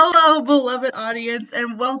Hello, beloved audience,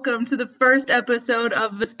 and welcome to the first episode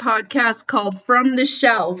of this podcast called From the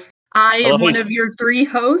Shelf. I am one of your three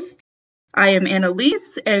hosts. I am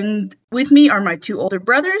Annalise, and with me are my two older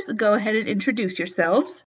brothers. Go ahead and introduce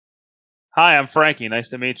yourselves. Hi, I'm Frankie. Nice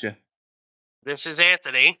to meet you. This is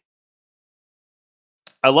Anthony.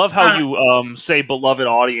 I love how you say beloved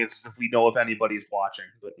audience if we know if anybody's watching,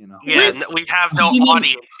 but you know. Yeah, we have no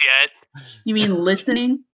audience yet. You mean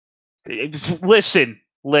listening? Listen.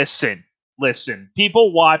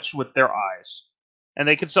 People watch with their eyes, and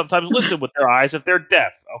they can sometimes listen with their eyes if they're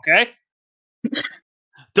deaf, okay?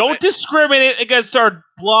 Don't discriminate against our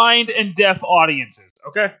blind and deaf audiences,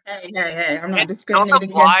 okay? Hey, I'm not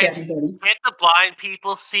discriminating against anybody. Can't the blind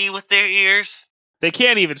people see with their ears? They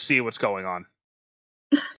can't even see what's going on.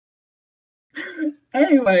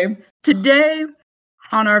 Anyway, today,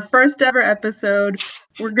 on our first ever episode,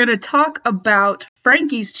 we're going to talk about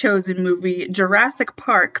Frankie's chosen movie, Jurassic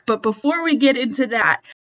Park. But before we get into that,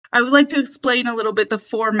 I would like to explain a little bit the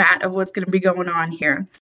format of what's going to be going on here.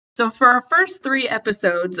 So for our first 3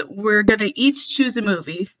 episodes, we're going to each choose a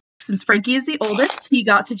movie. Since Frankie is the oldest, he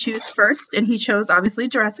got to choose first, and he chose, obviously,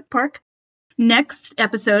 Jurassic Park. Next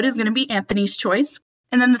episode is going to be Anthony's choice.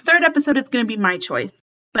 And then the third episode is going to be my choice.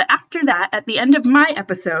 But after that, at the end of my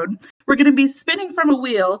episode, we're going to be spinning from a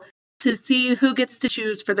wheel to see who gets to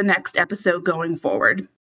choose for the next episode going forward.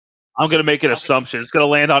 I'm going to make an assumption. It's going to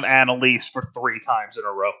land on Annalise for 3 times in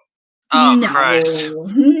a row. Oh, no, Christ.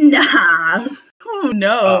 Nah. Who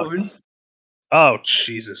knows? Oh,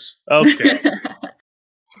 Jesus. Okay.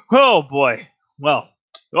 Oh, boy. Well,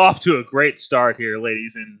 off to a great start here,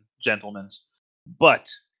 ladies and gentlemen. But,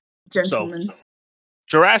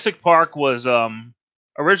 Jurassic Park was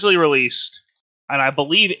originally released, and I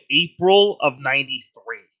believe April of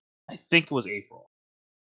 93. I think it was April.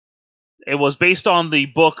 It was based on the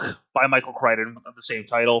book by Michael Crichton of the same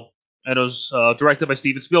title, and it was directed by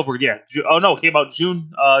Steven Spielberg. Yeah. It came out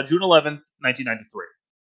June 11th, 1993.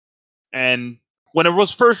 And when it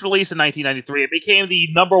was first released in 1993, it became the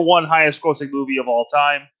 #1 highest-grossing movie of all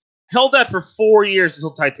time. Held that for 4 years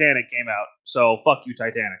until Titanic came out. So, fuck you,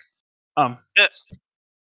 Titanic. Yes.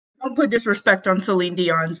 Don't put disrespect on Celine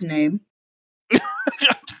Dion's name.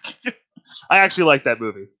 I actually like that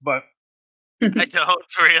movie, but I don't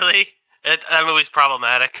really. That movie's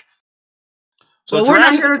problematic. So we're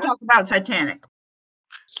not here to talk about Titanic.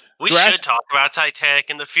 We should talk about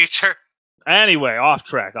Titanic in the future. Anyway, off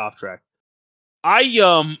track. I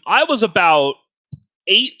was about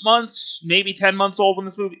 8 months, maybe 10 months old when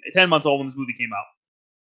this movie came out.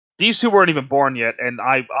 These two weren't even born yet, and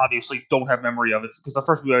I obviously don't have memory of it because the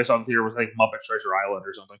first movie I saw in the theater was like Muppet Treasure Island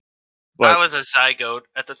or something. But, I was a zygote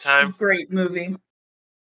at the time. Great movie.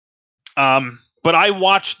 But I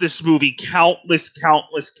watched this movie countless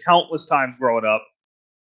times growing up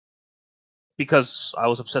because I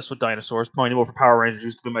was obsessed with dinosaurs. Mighty Morphin Power Rangers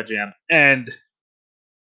used to be my jam, and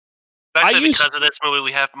especially because of this movie,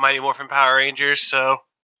 we have Mighty Morphin Power Rangers. So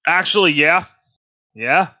actually, yeah.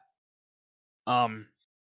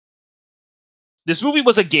 This movie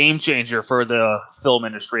was a game changer for the film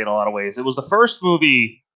industry in a lot of ways. It was the first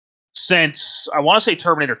movie since, I want to say,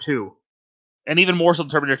 Terminator 2, and even more so than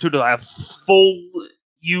Terminator 2, to have full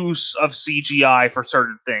use of CGI for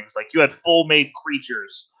certain things. Like, you had full-made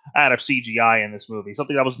creatures out of CGI in this movie,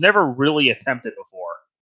 something that was never really attempted before.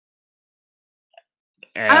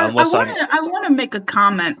 I want to make a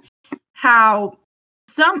comment how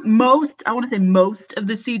most of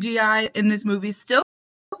the CGI in this movie still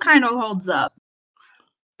kind of holds up.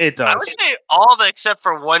 It does. I would say all of it except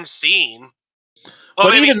for one scene. Well,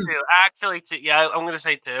 but maybe even 2. Actually, 2. Yeah, I'm going to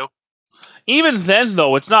say 2. Even then,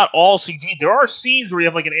 though, it's not all CG. There are scenes where you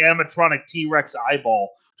have like an animatronic T-Rex eyeball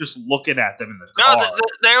just looking at them in the car. No,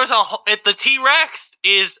 there was the T-Rex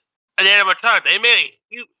is an animatronic. They made a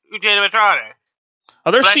huge animatronic.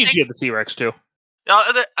 Oh, there's CG at the T-Rex too.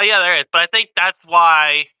 Yeah, there is. But I think that's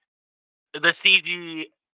why the CG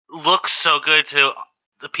looks so good to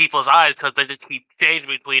the people's eyes, because they just keep changing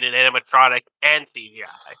between an animatronic and CGI.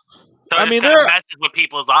 So it kind of messes with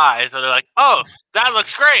people's eyes, and they're like, "Oh, that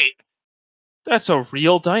looks great." That's a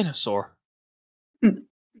real dinosaur.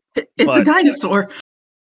 It's a dinosaur.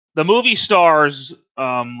 The movie stars.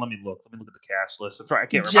 Let me look at the cast list. I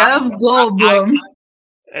can't remember. Jeff Goldblum.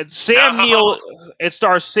 And Sam Neill. It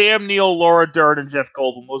stars Sam Neill, Laura Dern, and Jeff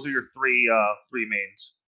Goldblum. Those are your three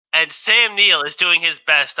mains. And Sam Neill is doing his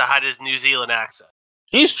best to hide his New Zealand accent.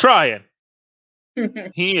 He's trying.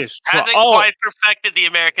 He is trying. Hasn't quite perfected the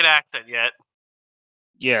American accent yet.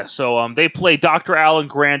 Yeah, so they play Dr. Alan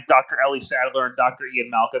Grant, Dr. Ellie Sadler, and Dr. Ian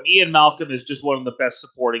Malcolm. Ian Malcolm is just one of the best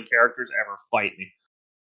supporting characters ever. Fight me.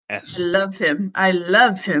 I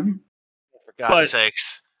love him. God's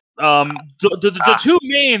sakes. The two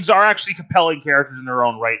mains are actually compelling characters in their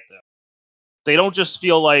own right, though. They don't just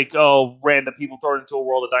feel like, random people thrown into a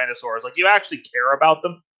world of dinosaurs. Like, you actually care about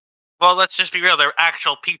them. Well, let's just be real. They're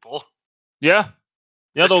actual people. Yeah.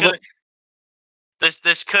 Yeah,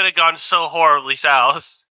 this could have gone so horribly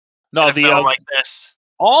south. No, in a film like this.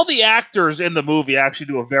 All the actors in the movie actually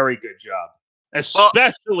do a very good job,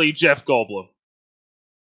 especially Jeff Goldblum.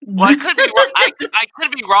 Well, I could be wrong. I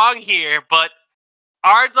could be wrong here, but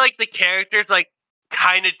aren't like the characters like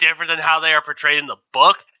kind of different than how they are portrayed in the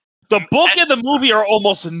book? The book and the movie are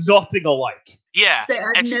almost nothing alike. Yeah,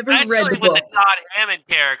 I've never read the especially with the John Hammond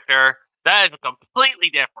character, that is completely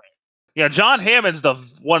different. Yeah, John Hammond's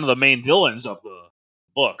one of the main villains of the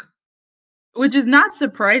book. Which is not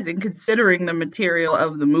surprising considering the material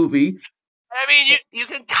of the movie. I mean, you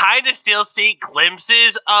can kind of still see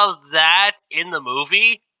glimpses of that in the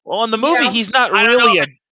movie. Well, in the movie, he's not I really don't know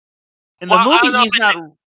in the movie, he's not.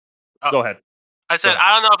 Oh. Go ahead. I said,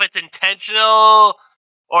 I don't know if it's intentional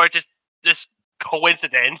or just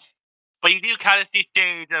coincidence, but you do kind of see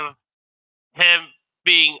shades of him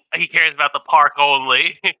being, he cares about the park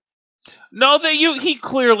only. No, he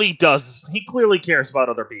clearly does. He clearly cares about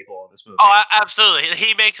other people in this movie. Oh, absolutely.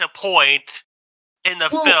 He makes a point in the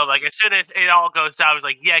film. Like, as soon as it all goes down, he's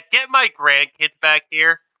like, yeah, get my grandkids back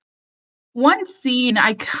here. One scene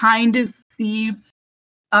I kind of see,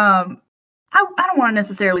 I don't want to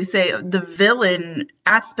necessarily say the villain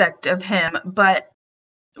aspect of him, but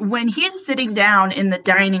when he's sitting down in the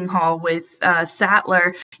dining hall with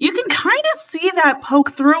Sattler, you can kind of see that poke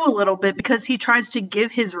through a little bit because he tries to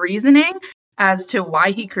give his reasoning as to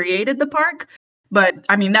why he created the park. But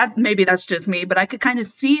I mean, maybe that's just me, but I could kind of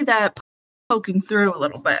see that poking through a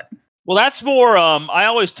little bit. Well, that's more. I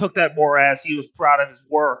always took that more as he was proud of his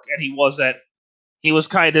work, and he was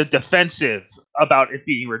kind of defensive about it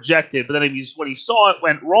being rejected. But then when he saw it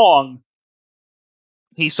went wrong,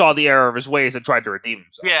 he saw the error of his ways and tried to redeem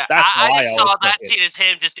himself. Yeah, I just saw that scene as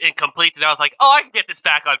him just incomplete, and I was like, oh, I can get this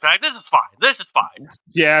back on track. This is fine. This is fine.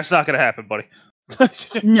 Yeah, it's not going to happen, buddy.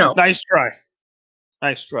 No. Nice try.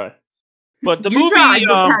 Nice try. But the you movie... tried,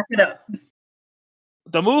 but pack it up.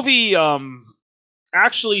 The movie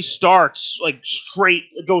actually starts, like,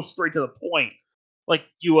 goes straight to the point. Like,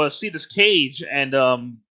 you see this cage, and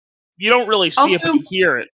you don't really see it, but you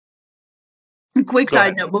hear it. Quick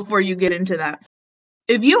side note before you get into that.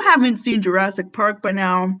 If you haven't seen Jurassic Park by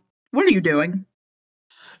now, what are you doing?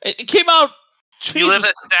 It came out... You live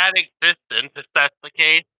a sad existence, if that's the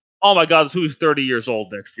case. Oh my god, this movie's 30 years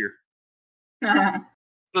old next year.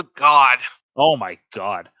 Good God. Oh my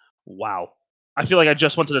god. Wow. I feel like I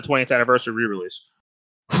just went to the 20th anniversary re-release.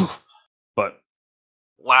 But...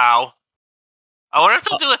 Wow. I wonder if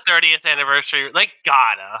they'll do a 30th anniversary. They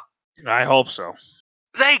gotta. I hope so.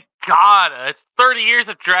 They gotta. It's 30 years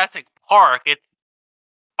of Jurassic Park. It's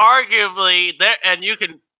arguably there, and you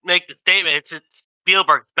can make the statement it's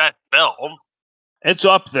Spielberg's best film. It's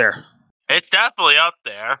up there. It's definitely up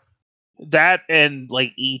there. That and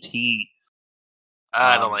like E.T.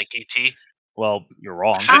 I don't like E.T. Well, you're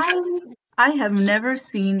wrong. I have never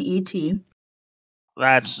seen E.T.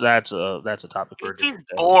 That's a topic for a different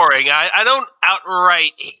day. Boring. I don't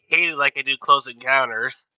outright hate it like I do Close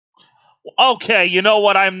Encounters. Okay, you know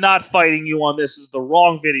what? I'm not fighting you on this. This is the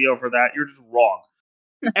wrong video for that. You're just wrong.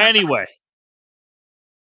 Anyway.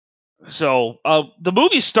 So, the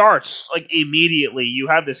movie starts, like, immediately. You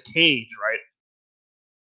have this cage, right?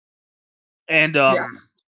 And,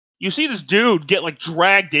 you see this dude get, like,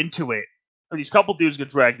 dragged into it. Or these couple dudes get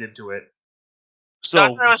dragged into it. So, I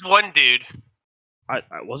thought there was one dude.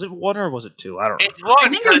 Was it one or was it two? I don't know. It's one. I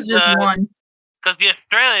think it was just one. Because the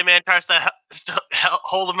Australian man tries to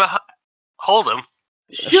hold him. Hold him.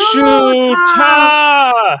 Shoot-ta!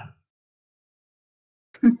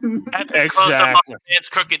 Exactly. Man's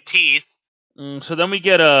crooked teeth. So then we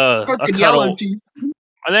get a yellow teeth.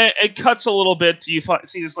 And then it cuts a little bit to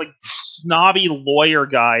see this like snobby lawyer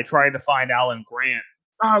guy trying to find Alan Grant.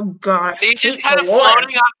 Oh god. He's just kind of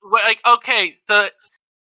floating on. Like, okay,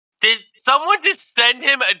 did someone just send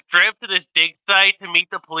him a trip to this dig site to meet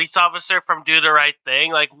the police officer from Do the Right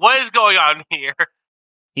Thing? Like, what is going on here?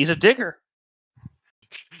 He's a digger.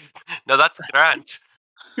 No, that's Grant.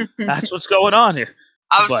 That's what's going on here.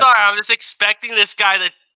 I'm sorry, I'm just expecting this guy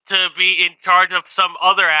to be in charge of some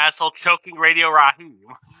other asshole choking Radio Raheem.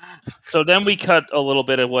 So then we cut a little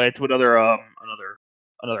bit away to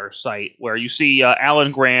another site where you see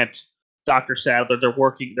Alan Grant, Dr. Sadler. They're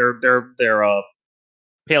working. They're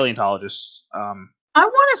paleontologists. I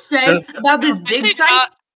want to say about this dig site.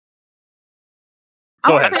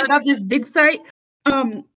 I want to say about this dig site.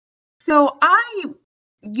 So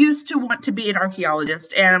used to want to be an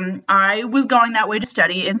archaeologist, and I was going that way to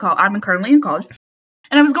study in college. I'm currently in college,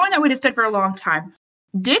 and I was going that way to study for a long time.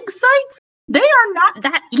 Dig sites, they are not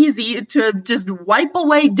that easy to just wipe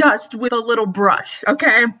away dust with a little brush,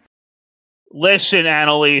 okay? Listen,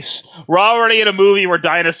 Annalise, we're already in a movie where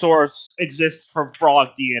dinosaurs exist from frog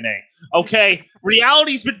DNA. Okay?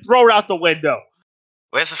 Reality's been thrown out the window.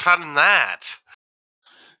 Where's the fun in that?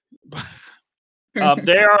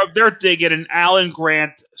 They're digging, and Alan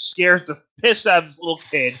Grant scares the piss out of this little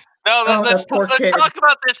kid. No, let's kid. talk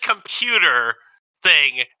about this computer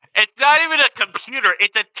thing. It's not even a computer.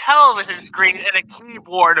 It's a television screen and a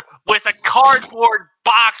keyboard with a cardboard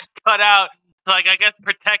box cut out, like, I guess,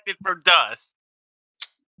 protected from dust.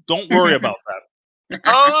 Don't worry about that.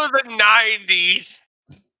 Oh, the 90s.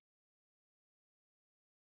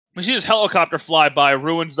 We see this helicopter fly by,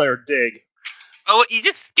 ruins their dig. Oh, you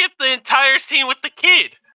just skipped the entire scene with the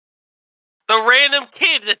kid. The random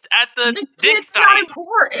kid that's at the dig kid's site. not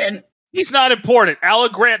important. He's not important.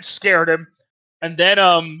 Alan Grant scared him, and then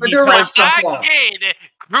he tells that kid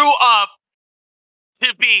grew up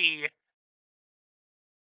to be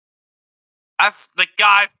the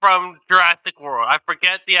guy from Jurassic World. I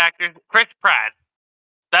forget the actor, Chris Pratt.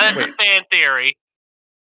 That is a fan theory.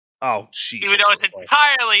 Oh, Jesus. Even though it's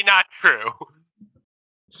entirely not true.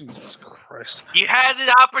 Jesus Christ. You had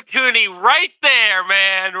an opportunity right there,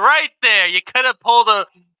 man. Right there. You could have pulled a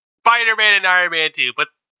Spider-Man and Iron Man 2, but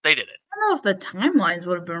they didn't. I don't know if the timelines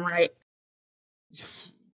would have been right.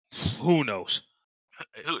 Who knows?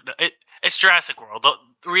 It's Jurassic World.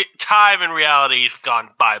 Time and reality have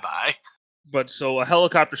gone bye-bye. But so a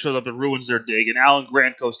helicopter shows up and ruins their dig, and Alan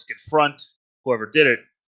Grant goes to confront whoever did it.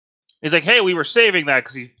 He's like, hey, we were saving that,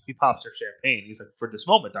 because he pops their champagne. He's like, for this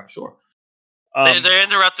moment, I'm sure. They're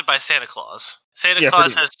interrupted by Santa Claus. Santa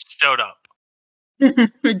Claus has showed up.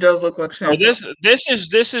 He does look like Santa. So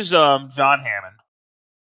this is John Hammond,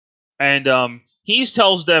 and he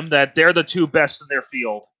tells them that they're the two best in their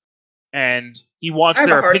field, and he wants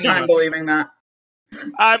their opinion. I have a hard time believing that.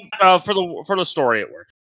 For the story, it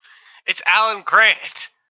works. It's Alan Grant.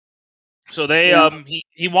 So they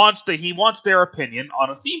he wants their opinion on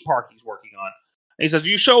a theme park he's working on. And he says,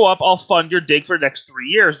 "You show up, I'll fund your dig for the next 3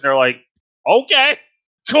 years." And they're like, "Okay,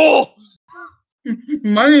 cool,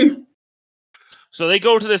 money." So they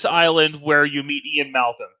go to this island where you meet Ian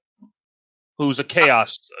Malcolm, who's a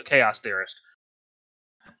chaos theorist.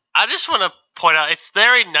 I just want to point out, it's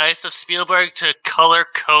very nice of Spielberg to color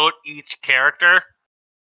code each character.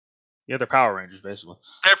 Yeah, they're Power Rangers, basically.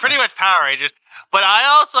 They're pretty much Power Rangers. But I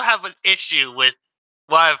also have an issue with...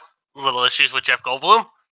 Well, I have little issues with Jeff Goldblum.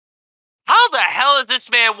 How the hell is this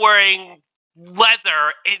man wearing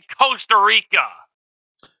leather in Costa Rica?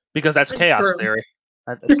 Because that's chaos theory.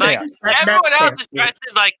 That's chaos. Everyone else is dressed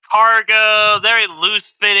in like cargo, very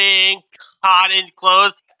loose-fitting, cotton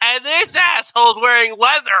clothes, and this asshole's wearing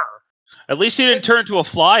leather. At least he didn't turn into a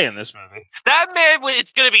fly in this movie. That man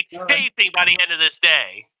is going to be chafing by the end of this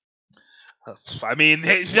day. I mean,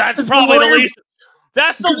 that's probably the least.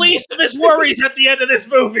 That's the least of his worries at the end of this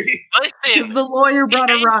movie. Listen, the lawyer brought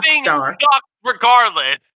a rock star.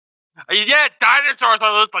 Regardless, yeah, dinosaurs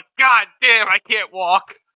are loose, but god damn, I can't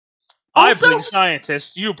walk. Also, I bring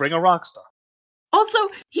scientists. You bring a rock star. Also,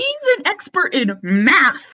 he's an expert in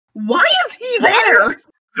math. Why is he there?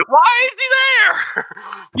 Why is he there?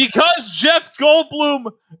 Because Jeff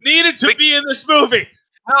Goldblum needed to be in this movie.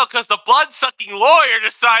 No, because the blood-sucking lawyer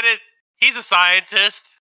decided he's a scientist.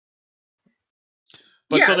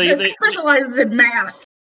 But yeah, so they specializes in math.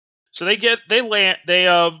 So they land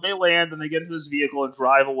and they get into this vehicle and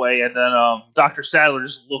drive away, and then Dr. Sadler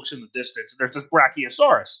just looks in the distance and there's this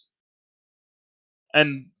Brachiosaurus.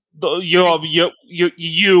 And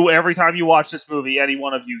you every time you watch this movie, any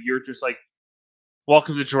one of you, you're just like,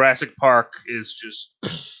 Welcome to Jurassic Park is just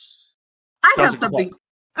I have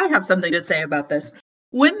something to say about this.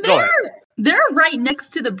 When they're right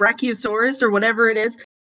next to the Brachiosaurus or whatever it is,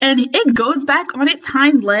 and it goes back on its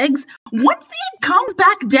hind legs, once it comes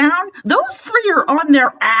back down, those three are on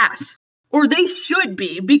their ass. Or they should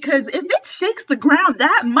be, because if it shakes the ground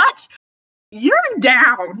that much, you're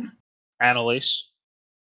down. Annalise,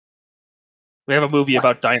 we have a movie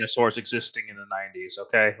about dinosaurs existing in the 90s,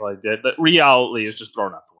 okay? Like, the reality is just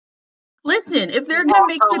thrown out the window. Listen, if they're going to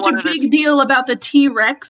make such a big deal about the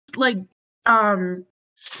T-Rex, like,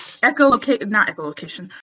 echolocation, not echolocation,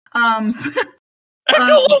 echolocation for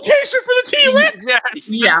the T-Rex? Yes.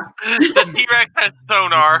 Yeah. The T-Rex has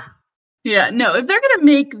sonar. Yeah, no, if they're going to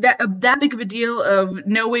make that big of a deal of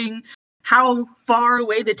knowing how far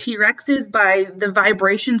away the T-Rex is by the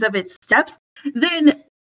vibrations of its steps, then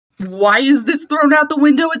why is this thrown out the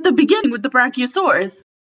window at the beginning with the Brachiosaurus?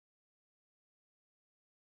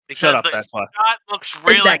 Shut up. That's why. Shot looks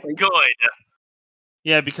really Exactly. good.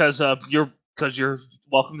 Yeah, because you're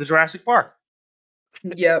welcome to Jurassic Park.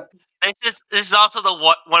 Yep. This is also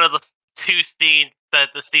one of the two scenes that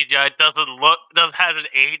the CGI hasn't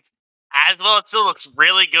aged as well. It still looks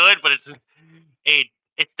really good, but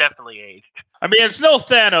it's definitely aged. I mean, it's no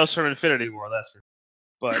Thanos from Infinity War, that's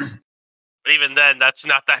for sure. But even then, that's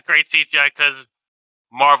not that great CGI because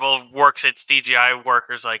Marvel works its CGI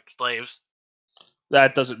workers like slaves.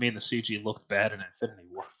 That doesn't mean the CG looked bad in Infinity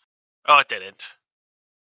War. Oh, it didn't.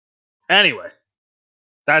 Anyway,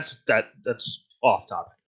 that's off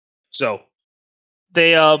topic. So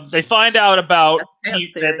they find out about That's chaos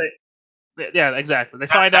theory. yeah, exactly. They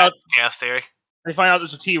find out chaos theory. They find out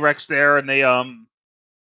there's a T-Rex there, and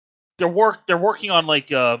they're working on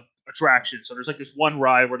like attraction. So there's like this one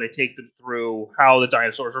ride where they take them through how the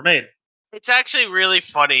dinosaurs were made. It's actually really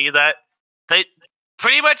funny that they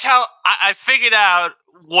pretty much how I figured out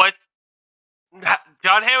what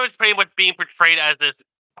John Hammond's pretty much being portrayed as this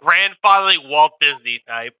grandfatherly Walt Disney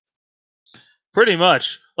type. Pretty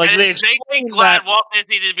much, like and they it's makes me explain glad that Walt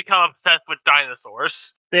Disney didn't become obsessed with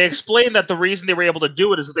dinosaurs. they explain that the reason they were able to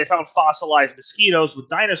do it is that they found fossilized mosquitoes with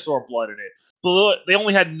dinosaur blood in it. But they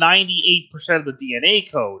only had 98% of the DNA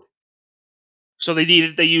code, so they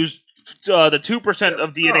used the 2%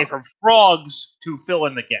 of DNA from frogs to fill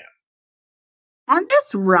in the gap. On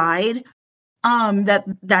this ride,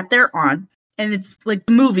 that they're on, and it's like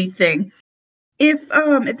the movie thing. If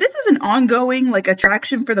this is an ongoing like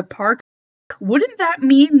attraction for the park, wouldn't that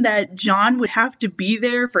mean that John would have to be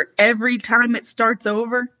there for every time it starts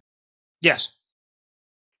over? Yes.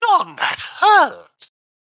 John, that hurt.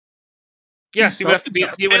 Yes, he would have to be.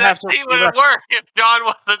 He would have to. It wouldn't work if John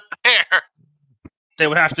wasn't there. They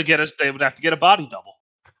would have to get us. They would have to get a body double.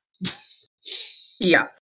 Yeah.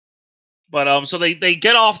 But so they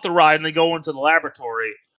get off the ride and they go into the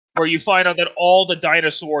laboratory where you find out that all the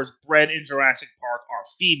dinosaurs bred in Jurassic Park are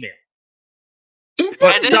female. And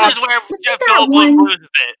this is where Jeff Goldblum loses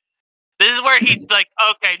it. This is where he's like,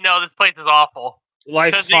 okay, no, this place is awful.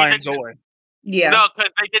 Life finds a way. Yeah. No,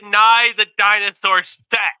 because they deny the dinosaur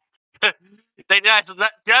sex. They denied. So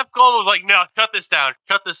Jeff Goldblum was like, no, shut this down.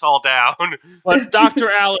 Shut this all down. But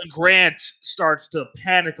Dr. Alan Grant starts to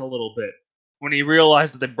panic a little bit when he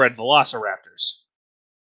realized that they bred velociraptors.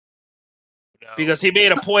 No. Because he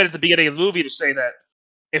made a point at the beginning of the movie to say that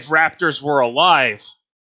if raptors were alive,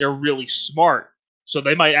 they're really smart. So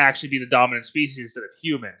they might actually be the dominant species instead of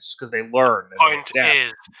humans because they learn. The point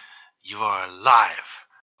is, you are alive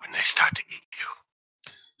when they start to eat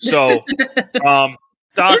you. So,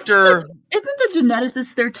 Doctor... Isn't the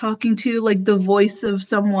geneticist they're talking to like the voice of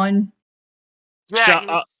someone?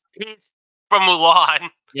 Yeah, he's from Mulan.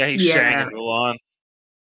 Yeah, he's Shang in Mulan.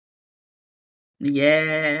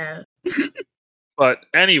 Yeah. But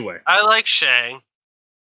anyway. I like Shang.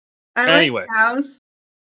 Anyway. House.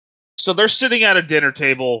 So they're sitting at a dinner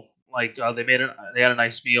table, like they had a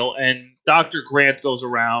nice meal, and Dr. Hammond goes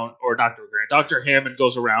around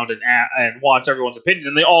and wants everyone's opinion,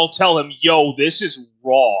 and they all tell him, "Yo, this is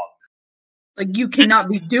wrong. Like you cannot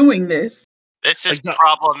be doing this. This is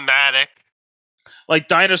problematic. Like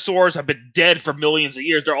dinosaurs have been dead for millions of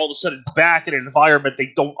years. They're all of a sudden back in an environment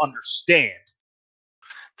they don't understand.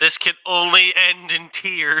 This can only end in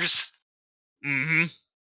tears." Mm-hmm.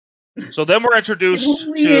 So then we're introduced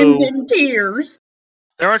in tears.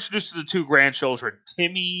 They're introduced to the two grandchildren,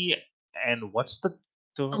 Timmy and what's the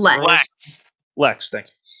Lex, thank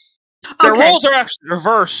you. Their roles are actually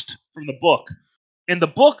reversed from the book. In the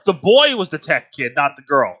book, the boy was the tech kid, not the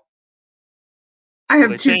girl. I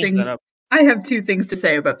have two things to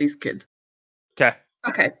say about these kids.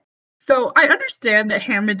 Okay. So I understand that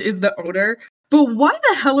Hammond is the owner, but why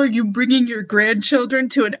the hell are you bringing your grandchildren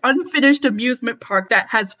to an unfinished amusement park that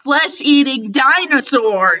has flesh-eating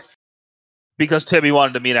dinosaurs? Because Timmy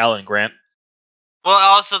wanted to meet Alan Grant. Well,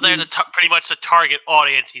 also they're pretty much the target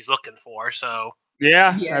audience he's looking for. So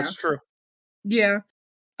yeah. That's true. Yeah.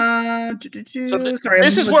 Sorry,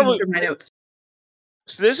 this is where my notes.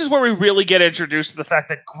 So this is where we really get introduced to the fact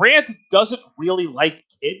that Grant doesn't really like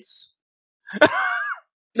kids.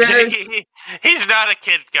 He's not a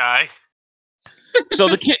kid guy. So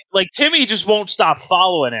the kid, like Timmy, just won't stop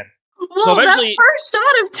following him. Well, so eventually, that first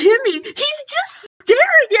shot of Timmy, he's just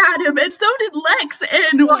staring at him, and so did Lex.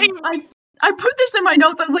 And I put this in my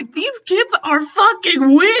notes. I was like, these kids are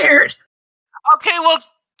fucking weird. Okay, well,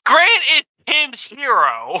 Grant is Tim's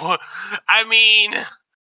hero. I mean,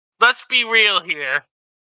 let's be real here.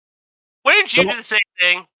 Wouldn't you do the same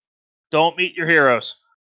thing? Don't meet your heroes.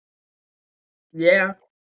 Yeah.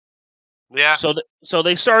 Yeah. So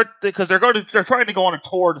they start because they're trying to go on a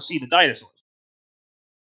tour to see the dinosaurs.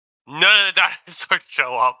 None of the dinosaurs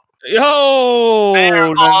show up. Yo! They're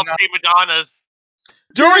all prima donnas.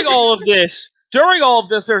 During all of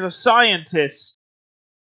this, there's a scientist,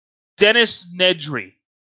 Dennis Nedry,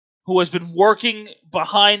 who has been working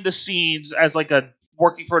behind the scenes as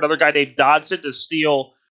working for another guy named Dodson to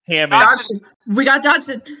steal Hammond's. Dodson. We got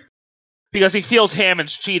Dodson. Because he feels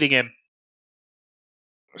Hammond's cheating him.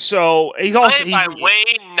 So he's also Played by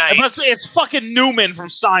Wayne Knight. It's fucking Newman from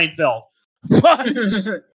Seinfeld. But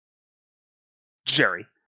Jerry.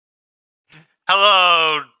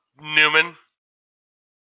 Hello, Newman.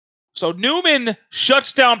 So Newman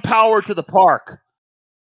shuts down power to the park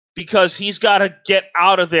because he's got to get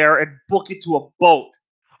out of there and book it to a boat.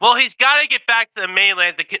 Well, he's got to get back to the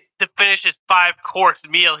mainland to finish his 5-course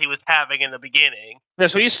meal he was having in the beginning. Yeah,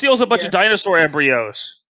 so he steals a bunch of dinosaur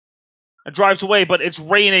embryos and drives away, but it's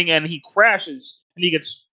raining and he crashes and he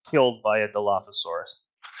gets killed by a Dilophosaurus.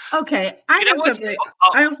 Okay, I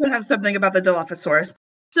also have something about the Dilophosaurus.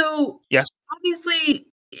 So, yes, obviously,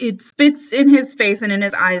 it spits in his face and in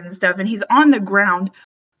his eyes and stuff, and he's on the ground.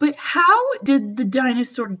 But how did the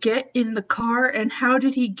dinosaur get in the car, and how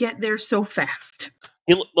did he get there so fast?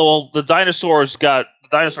 The dinosaur's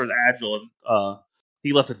agile, and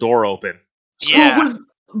he left the door open. So. Yeah,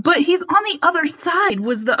 but he's on the other side.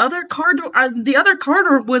 Was the other car door? The other car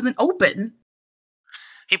door wasn't open.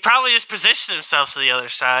 He probably just positioned himself to the other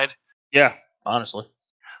side. Yeah, honestly.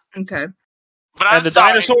 Okay. But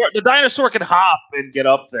the dinosaur can hop and get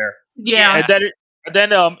up there. Yeah. And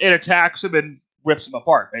then it attacks him and rips him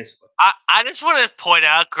apart, basically. I just want to point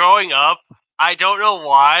out, growing up, I don't know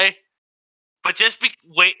why, but just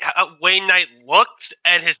Wayne Knight looked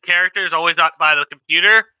and his character is always not by the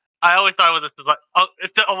computer. I always thought this was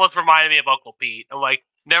it almost reminded me of Uncle Pete. I'm like,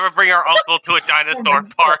 never bring our uncle to a dinosaur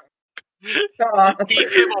park.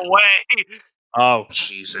 Keep him away. Oh,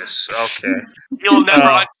 Jesus. Okay. You'll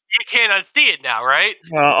never. You can't unsee it now, right?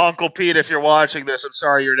 Uncle Pete, if you're watching this, I'm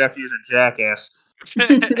sorry your nephew's a jackass.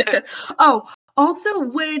 Oh, also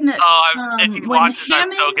when if he watches,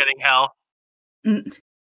 Hammond, I'm so getting hell.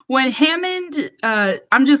 When Hammond,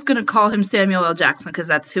 I'm just gonna call him Samuel L. Jackson because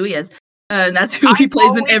that's who he is. That's who he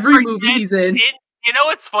plays in every movie he's in. You know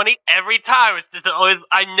what's funny? Every time it's just always.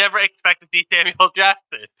 I never expect to see Samuel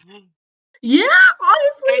Jackson. Yeah,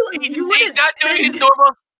 honestly, he's not doing his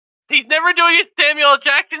normal. He's never doing his Samuel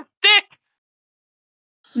Jackson stick.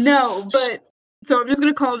 No, but so I'm just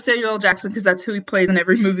gonna call him Samuel L. Jackson because that's who he plays in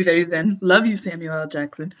every movie that he's in. Love you, Samuel L.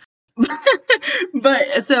 Jackson.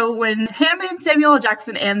 But so when Hammond, Samuel L.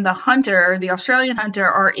 Jackson, and the hunter, the Australian hunter,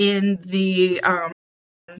 are in the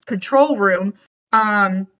control room,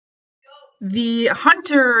 the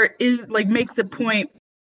hunter makes a point.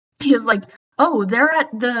 He's like, "Oh, they're at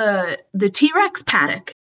the T-Rex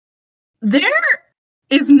paddock. There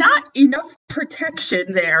is not enough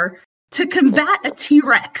protection there to combat a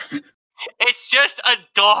T-Rex. It's just a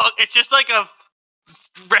dog. It's just like a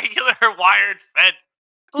regular wired fence.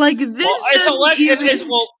 Like this.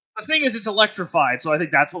 Well, the thing is, it's electrified, so I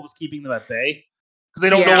think that's what was keeping them at bay because they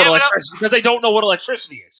don't know what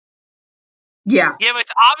electricity is. Yeah. Yeah, but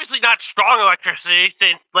it's obviously not strong electricity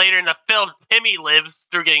since later in the film Timmy lives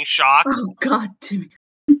through getting shocked. Oh God, Timmy.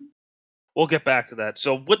 We'll get back to that.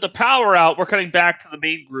 So with the power out, we're cutting back to the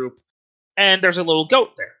main group, and there's a little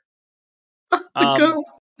goat there. The goat.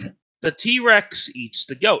 The T-Rex eats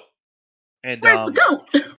the goat. And where's the goat?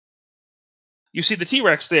 You see the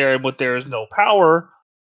T-Rex there, and with there is no power,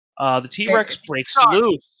 the T-Rex breaks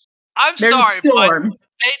loose. I'm sorry, but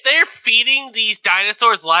they're feeding these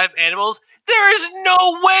dinosaurs live animals. There is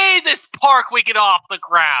no way this park would get off the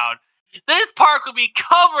ground. This park would be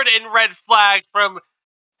covered in red flags from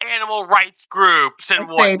animal rights groups and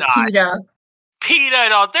whatnot. PETA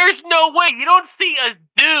and all. There's no way. You don't see a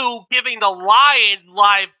zoo giving the lion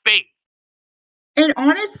live bait. And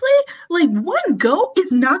honestly, one goat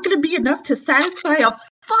is not going to be enough to satisfy a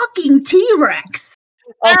fucking T-Rex.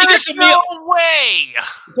 There's no way.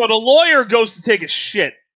 So the lawyer goes to take a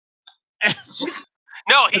shit.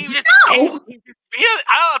 No, I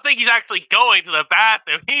don't think he's actually going to the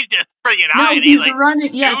bathroom. He's just freaking out. No, he's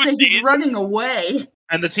running. Yeah, so he's running away.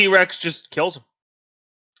 And the T-Rex just kills him.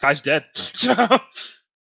 This guy's dead.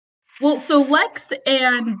 Well, so Lex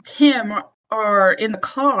and Tim are in the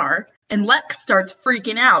car, and Lex starts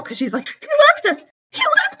freaking out because she's like, "He left us! He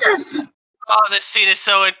left us!" Oh, this scene is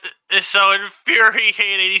so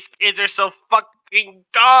infuriating. These kids are so fucking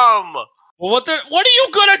dumb. Well, what are you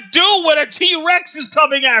gonna do when a T-Rex is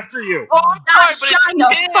coming after you? Oh, not shine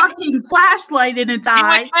a fucking flashlight in its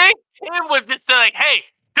eye. You would think Tim would just say, like, "Hey,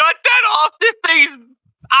 shut that off! This thing's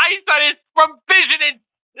eyesight is from vision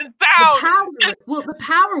and sound." The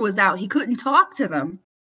power was out. He couldn't talk to them.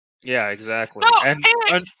 Yeah, exactly. No, And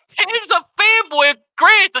Tim's a fanboy of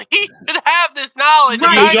Grant, so he should have this knowledge of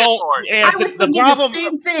Right. you don't. dinosaurs. And I was thinking the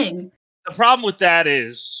same thing. The problem with that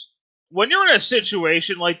is when you're in a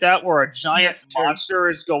situation like that where a giant That's true. monster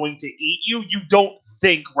is going to eat you, you don't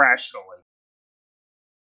think rationally.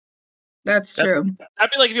 That's true.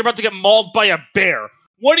 That'd be like if you're about to get mauled by a bear.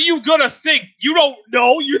 What are you gonna think? You don't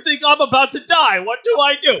know. You think I'm about to die. What do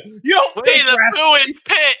I do? You don't think The rationally. Pooh is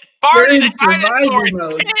pit. You're Barney in the survival dinosaur is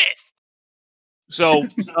mode. pissed. So,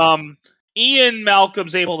 Ian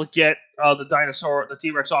Malcolm's able to get the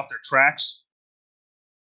T-Rex off their tracks.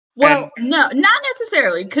 Well, no, not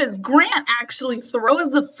necessarily, because Grant actually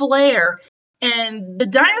throws the flare, and the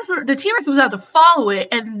T-Rex was out to follow it,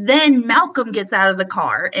 and then Malcolm gets out of the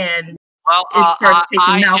car, and it starts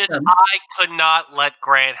taking Malcolm. I could not let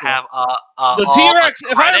Grant have the T-Rex.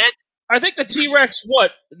 I think the T-Rex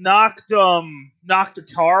knocked the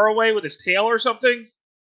car away with his tail or something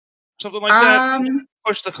like that.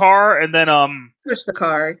 Pushed the car and then push the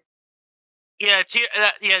car. Yeah,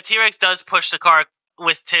 T-Rex does push the car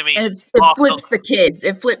with Timmy. And it flips the kids.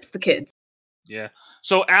 It flips the kids. Yeah.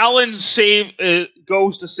 So Alan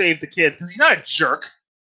goes to save the kids because he's not a jerk.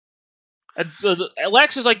 And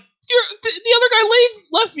Lex is like, the other guy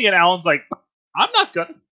left me, and Alan's like, I'm not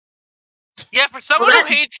gonna. Yeah, for someone who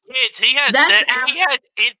hates kids, he has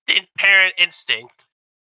instant parent instinct.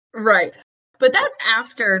 Right, but that's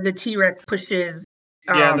after the T-Rex pushes.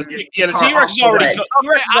 The T-Rex is already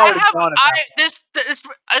gone. This is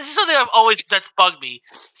something that's bugged me.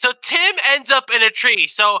 So Tim ends up in a tree.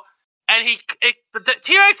 And the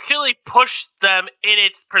T-Rex clearly pushed them in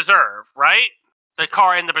its preserve, right? The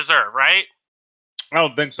car in the preserve, right? I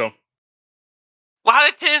don't think so. Well, how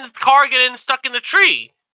did Tim's car get stuck in the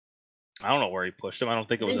tree? I don't know where he pushed him. I don't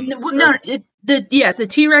think it was in the the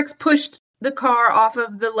T-Rex pushed the car off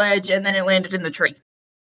of the ledge and then it landed in the tree.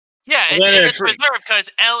 Yeah, it's in its preserve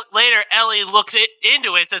because later Ellie looks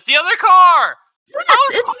into it and says, the other car! Yes,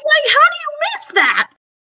 it's like, how do you miss that?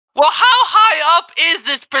 Well, how high up is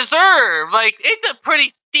this preserve? Like, it's a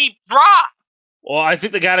pretty steep drop. Well, I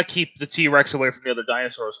think they gotta keep the T-Rex away from the other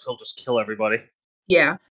dinosaurs. He'll just kill everybody.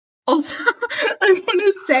 Yeah. Also, I want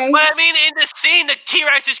to say... But I mean, in the scene, the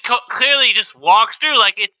T-Rex just clearly just walks through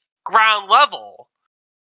like it's ground level.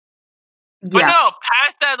 Yeah. But no,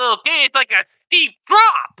 past that little gate, it's like a steep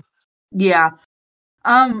drop. Yeah.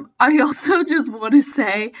 I also just want to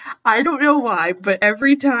say, I don't know why, but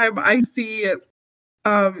every time I see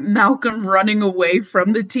Malcolm running away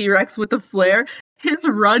from the T-Rex with a flare, his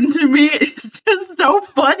run to me is just so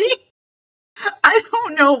funny. I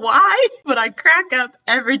don't know why, but I crack up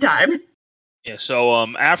every time. Yeah, so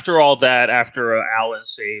after all that, after Alan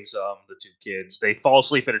saves the two kids, they fall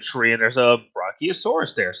asleep in a tree, and there's a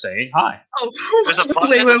Brachiosaurus there saying hi. Oh, there's a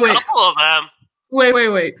couple of them.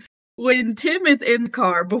 Wait. When Tim is in the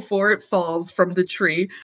car before it falls from the tree,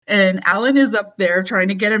 and Alan is up there trying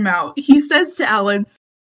to get him out, he says to Alan,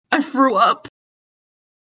 I threw up.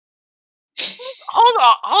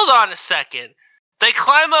 Hold on a second. They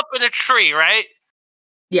climb up in a tree, right?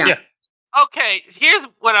 Yeah. Okay, here's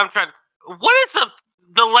what I'm trying to... What is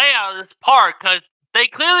the layout of this park? Because they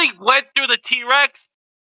clearly went through the T-Rex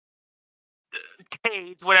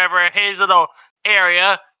cage, whatever, his little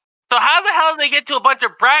area. So how the hell did they get to a bunch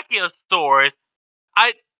of brachiosaurs?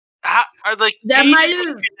 Are the that might have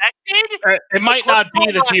connected? It might not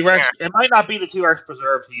be the T-Rex. It might not be the T-Rex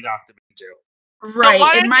preserve he knocked him into. Right.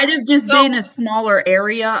 So it might have just been a smaller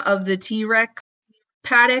area of the T-Rex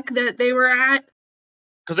paddock that they were at.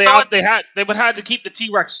 Because they would have to keep the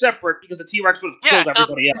T-Rex separate because the T-Rex would have killed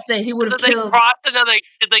everybody else. He would have killed.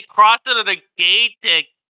 Did they cross another gate to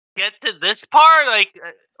get to this part?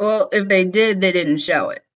 Well, if they did, they didn't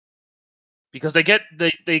show it. Because they get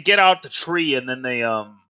out the tree and then they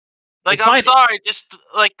I'm sorry, just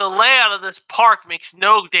like the layout of this park makes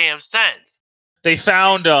no damn sense. They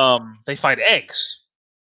find eggs.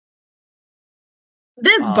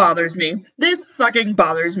 This bothers me. This fucking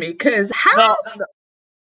bothers me. Because how? No.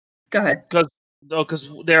 Go ahead. Because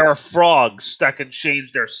there are frogs that can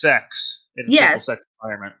change their sex in a simple sex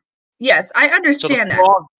environment. Yes, I understand that.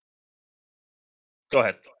 Go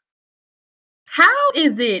ahead. How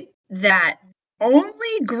is it that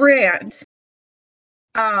only Grant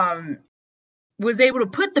was able to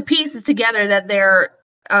put the pieces together that they're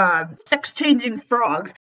sex-changing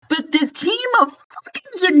frogs, but this team of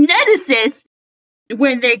fucking geneticists,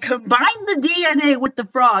 when they combined the DNA with the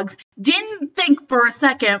frogs, didn't think for a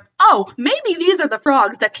second, oh, maybe these are the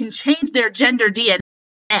frogs that can change their gender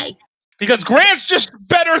DNA. Because Grant's just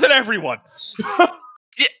better than everyone.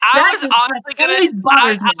 Yeah, I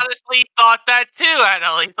honestly thought that too,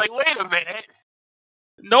 Annalise. Like, wait a minute.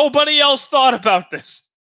 Nobody else thought about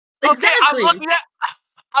this. Exactly. Okay, I'm looking at.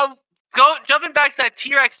 I'm jumping back to that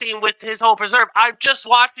T-Rex scene with his whole preserve. I'm just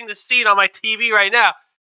watching the scene on my TV right now.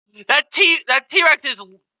 That T-Rex is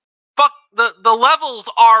fuck. The levels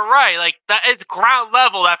are right. Like that is ground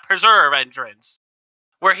level. That preserve entrance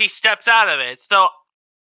where he steps out of it. So,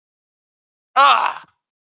 I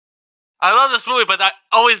love this movie, but that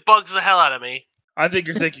always bugs the hell out of me. I think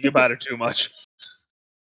you're thinking about it too much.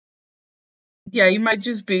 Yeah, you might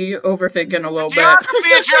just be overthinking a little bit.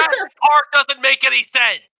 Geography of Jurassic Park doesn't make any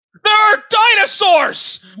sense. There are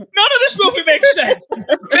dinosaurs! None of this movie makes sense!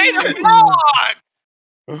 Make them wrong!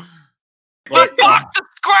 But fuck the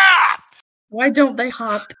scrap! Why don't they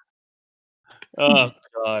hop? Oh,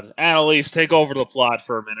 God. Annalise, take over the plot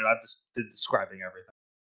for a minute. I'm just describing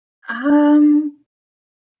everything.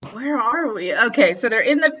 Where are we? Okay, so they're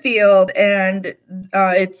in the field, and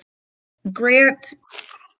it's Grant,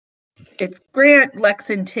 Lex,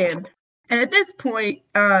 and Tim. And at this point,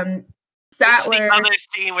 It's Sattler... the other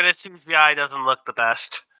scene where the CGI doesn't look the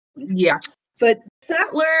best. Yeah, but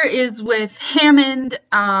Sattler is with Hammond,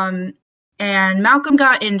 and Malcolm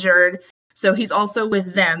got injured, so he's also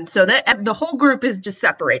with them. So that the whole group is just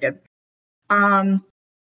separated. So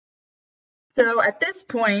at this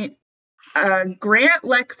point, Grant,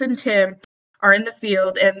 Lex, and Tim are in the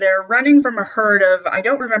field, and they're running from a herd of, I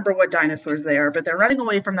don't remember what dinosaurs they are, but they're running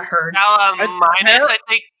away from the herd. Gallimimus, I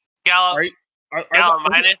think.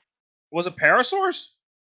 Gallimimus. Was it Parasaurs?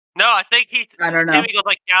 No, I think I don't know. Timmy goes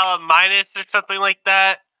like Gallimimus or something like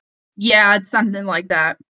that. Yeah, it's something like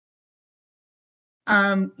that.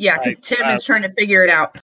 Yeah, because Tim is trying to figure it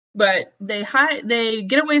out. But they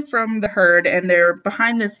get away from the herd, and they're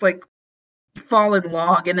behind this like fallen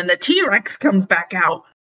log, and then the T-Rex comes back out,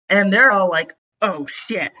 and they're all like, "Oh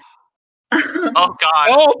shit!" Oh god!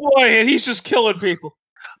 Oh boy, and he's just killing people.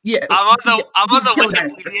 Yeah, I'm on the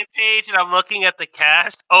Wikipedia page, and I'm looking at the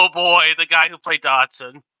cast. Oh boy, the guy who played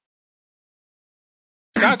Dodson.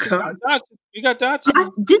 Dodson. You got Dodson.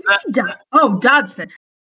 Did he die? Oh, Dodson.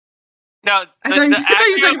 No, I thought you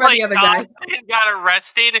were talking about the other guy. Got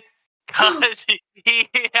arrested because he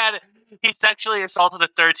sexually assaulted a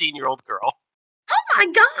 13-year-old girl. Oh my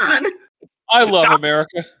god! I love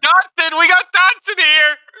America. Dodson, we got Dodson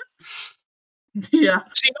here. Yeah.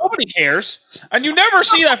 See, nobody cares, and you never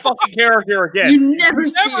see that fucking character again. You never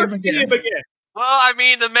see him again. Well, I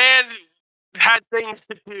mean, the man had things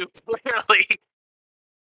to do. Clearly,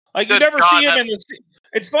 like you never see him in the.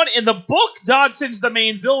 It's funny in the book. Dodson's the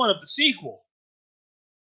main villain of the sequel.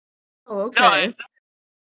 Oh, okay. No,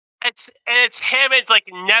 it's him. It's like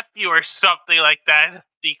nephew or something like that.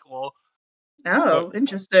 Sequel. Oh,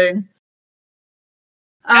 interesting.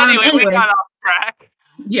 Anyway, we got off track.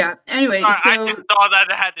 Yeah. Anyway, I so just saw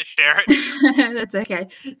that I had to share it. That's okay.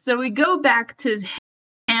 So we go back to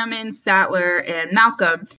Hammond, Sattler, and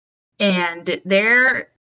Malcolm, and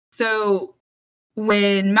so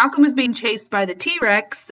when Malcolm was being chased by the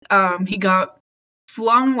T-Rex, he got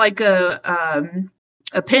flung like a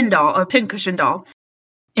pincushion doll,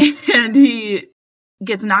 and he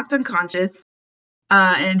gets knocked unconscious.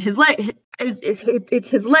 And his leg, it's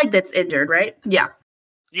his leg that's injured, right? Yeah.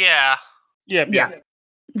 Yeah. Yeah.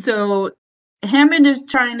 So Hammond is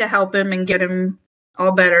trying to help him and get him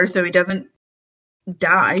all better so he doesn't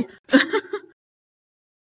die.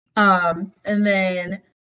 And then,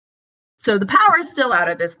 so the power is still out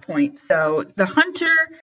at this point. So the Hunter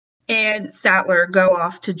and Sattler go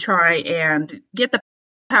off to try and get the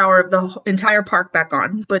power of the entire park back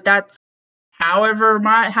on. But that's however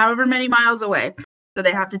many miles away. So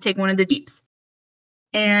they have to take one of the jeeps.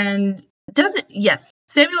 And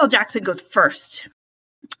Samuel L. Jackson goes first.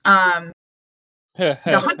 Yeah.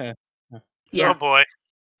 Oh boy.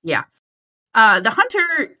 Yeah. The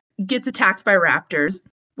Hunter gets attacked by raptors,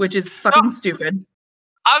 which is fucking stupid.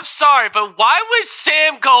 I'm sorry, but why would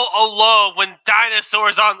Sam go alone when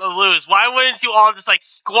dinosaurs on the loose? Why wouldn't you all just like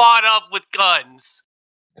squad up with guns?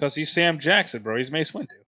 Because he's Sam Jackson, bro. He's Mace Windu.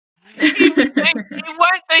 They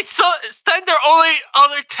sent their only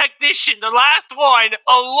other technician, the last one,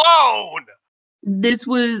 alone. This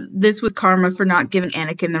was karma for not giving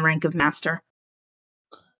Anakin the rank of master.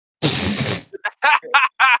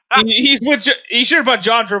 He should have put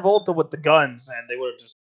John Travolta with the guns, and they would have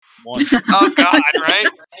just won. Oh God, right?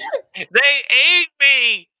 They ate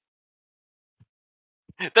me.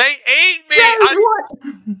 They ate me.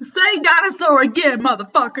 Say dinosaur again,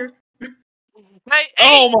 motherfucker. They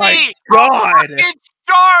ate my God! Fucking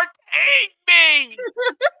shark ate me.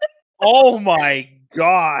 Oh my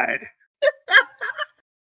God!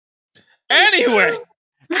 Anyway,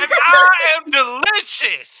 and I am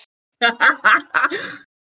delicious.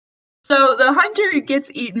 So the hunter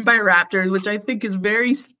gets eaten by raptors, which I think is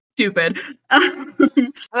very stupid.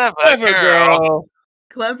 Clever girl.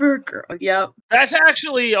 Clever girl. Yep. That's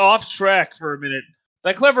actually off track for a minute.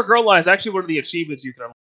 That clever girl line is actually one of the achievements you can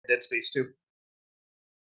unlock in Dead Space 2.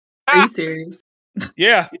 Are you serious?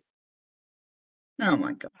 Yeah. Oh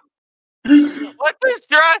my god. What does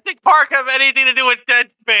Jurassic Park have anything to do with Dead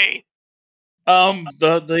Space?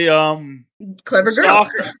 The Clever girl.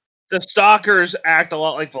 The stalkers act a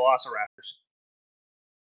lot like velociraptors.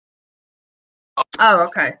 Oh,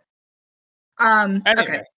 okay.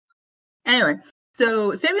 Anyway. Anyway,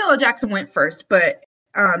 so Samuel L. Jackson went first, but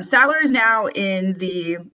Sattler is now in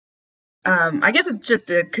the I guess it's just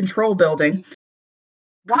a control building.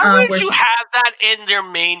 Why would you have that in their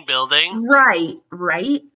main building?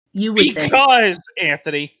 Right. You would think. Because,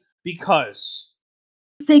 Anthony, because.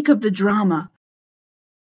 For the sake of the drama.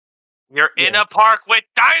 You're in a park with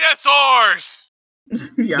dinosaurs!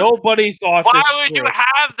 Yeah. Nobody thought Why this would through. you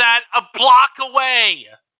have that a block away?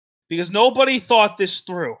 Because nobody thought this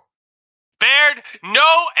through. Baird, no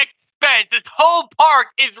expense. This whole park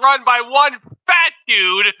is run by one fat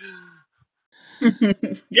dude.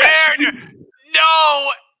 Yes. Baird, no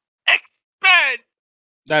expense.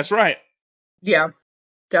 That's right. Yeah,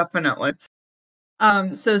 definitely.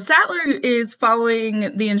 So Sattler is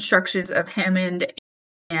following the instructions of Hammond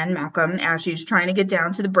and Malcolm as she's trying to get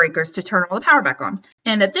down to the breakers to turn all the power back on.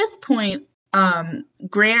 And at this point,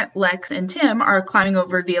 Grant, Lex, and Tim are climbing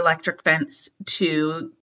over the electric fence to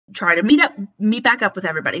try to meet back up with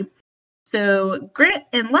everybody. So Grant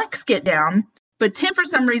and Lex get down, but Tim for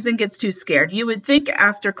some reason gets too scared. You would think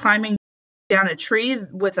after climbing down a tree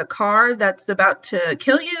with a car that's about to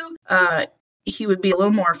kill you, he would be a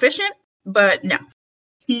little more efficient, but no.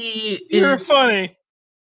 You're funny.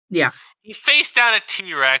 Yeah. He faced down a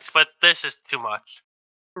T-Rex, but this is too much.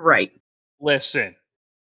 Right. Listen.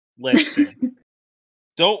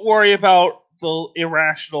 Don't worry about the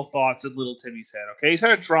irrational thoughts in little Timmy's head, okay? He's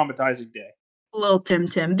had a traumatizing day. Little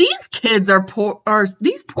Tim. These kids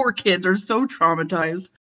these poor kids are so traumatized.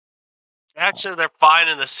 Actually, they're fine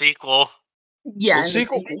in the sequel. Yeah.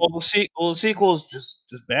 The sequel is just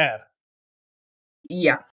bad.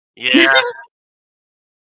 Yeah. Yeah.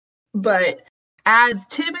 But as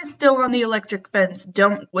Tim is still on the electric fence,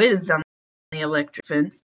 don't whiz on the electric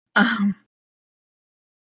fence.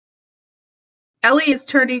 Ellie is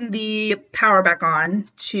turning the power back on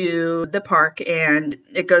to the park, and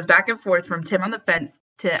it goes back and forth from Tim on the fence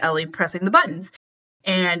to Ellie pressing the buttons.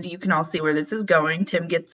 And you can all see where this is going. Tim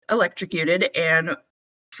gets electrocuted and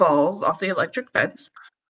falls off the electric fence.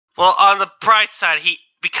 Well, on the bright side,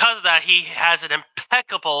 because of that, he has an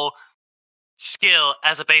impeccable skill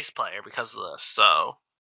as a bass player because of this. So,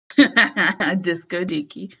 Disco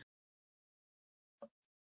Deaky.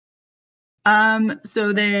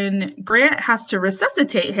 So then Grant has to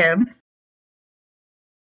resuscitate him.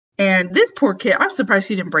 And this poor kid, I'm surprised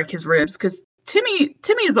he didn't break his ribs, because Timmy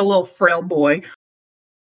is a little frail boy.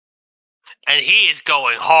 And he is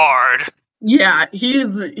going hard. Yeah, he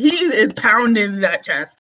is pounding that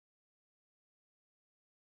chest.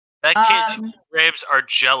 That kid's ribs are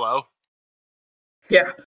jello.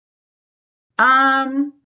 Yeah.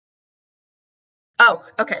 Oh,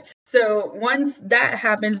 okay. So once that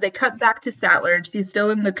happens, they cut back to Sattler. She's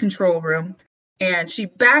still in the control room, and she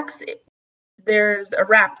backs. There's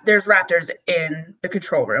raptors in the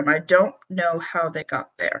control room. I don't know how they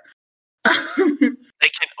got there. They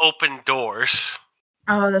can open doors.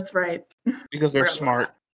 Oh, that's right. Because they're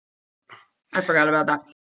smart. I forgot about that.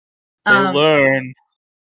 They learn.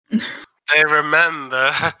 They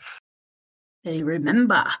remember. They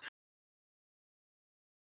remember.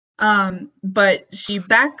 But she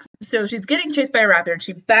backs. So she's getting chased by a raptor, and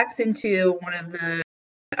she backs into one of the.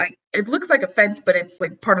 It looks like a fence, but it's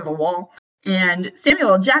like part of the wall. And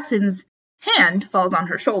Samuel L. Jackson's hand falls on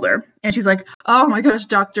her shoulder, and she's like, "Oh my gosh,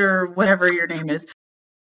 Doctor, whatever your name is,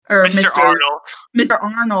 or Mr. Arnold. Mr.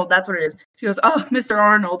 Arnold, that's what it is." She goes, "Oh, Mr.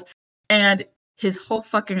 Arnold," and his whole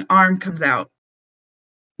fucking arm comes out.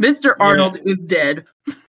 Mr. Arnold is dead.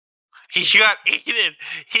 He got eaten.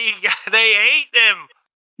 They ate him.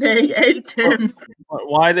 They ate him.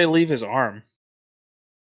 Why'd they leave his arm?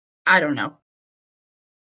 I don't know.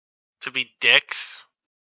 To be dicks.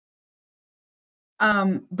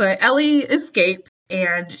 But Ellie escapes,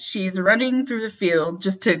 and she's running through the field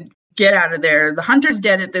just to get out of there. The hunter's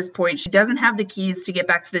dead at this point. She doesn't have the keys to get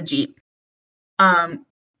back to the Jeep.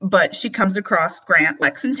 But she comes across Grant,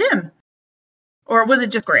 Lex, and Tim. Or was it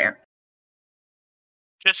just Grant?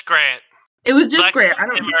 Just Grant. It was just Lex Grant. I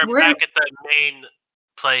and don't Tim know. are back at the main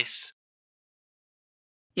place.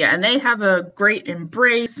 Yeah, and they have a great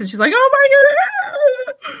embrace, and she's like, "Oh my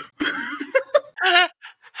god!"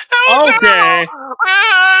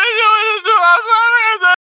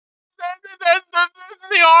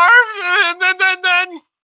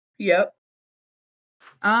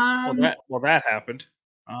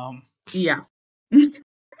 Yeah.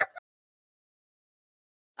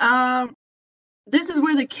 This is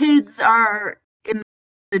where the kids are in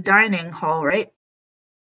the dining hall, right?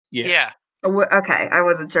 Yeah. Okay, I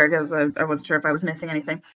wasn't sure because I wasn't sure if I was missing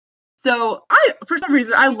anything. So for some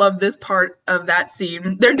reason, I love this part of that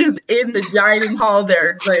scene. They're just in the dining hall.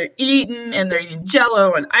 They're eating and they're eating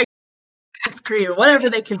Jello and ice cream, whatever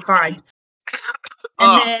they can find.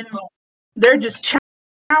 And then they're just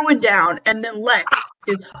chowing down. And then Lex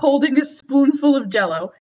is holding a spoonful of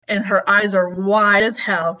Jello, and her eyes are wide as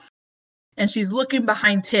hell. And she's looking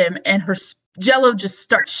behind Tim, and her Jello just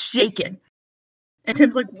starts shaking. And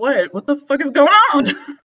Tim's like, "What? What the fuck is going on?"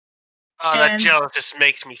 That Jello just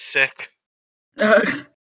makes me sick.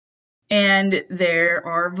 And there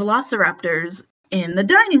are velociraptors in the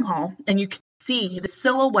dining hall, and you can see the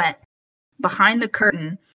silhouette behind the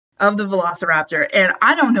curtain of the velociraptor. And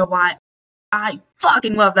I don't know why, I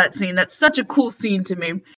fucking love that scene. That's such a cool scene to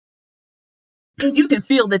me. Because you can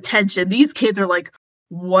feel the tension. These kids are like,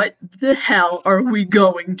 what the hell are we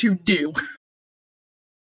going to do?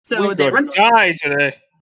 So they run. Die today.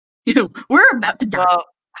 We're about to die.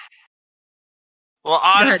 Well,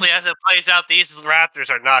 honestly, as it plays out, these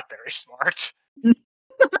raptors are not very smart.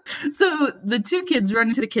 So the two kids run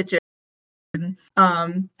into the kitchen.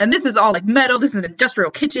 And this is all like metal. This is an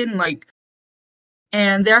industrial kitchen,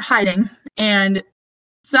 and they're hiding. And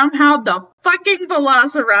somehow the fucking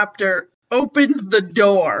velociraptor opens the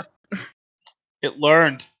door. It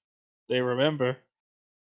learned. They remember.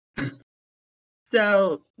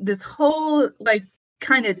 So this whole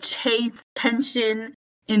kind of chase tension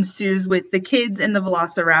ensues with the kids and the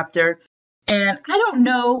velociraptor. And I don't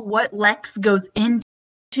know what Lex goes into,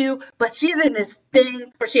 but she's in this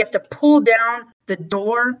thing where she has to pull down the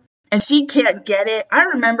door and she can't get it. I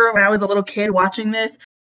remember when I was a little kid watching this,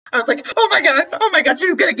 I was like, oh my god,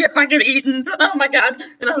 she's gonna get fucking eaten. Oh my god.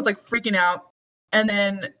 And I was like freaking out. And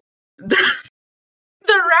then the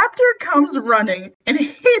raptor comes running and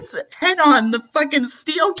hits head on the fucking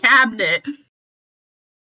steel cabinet.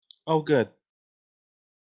 Oh, good.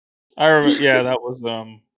 I remember. Yeah, that was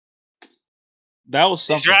something.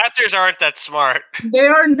 These raptors aren't that smart. They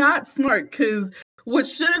are not smart, because what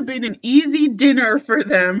should have been an easy dinner for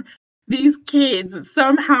them, these kids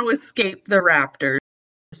somehow escaped the raptors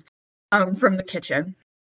from the kitchen.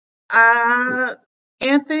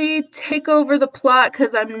 Anthony, take over the plot,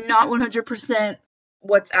 because I'm not 100%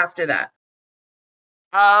 what's after that.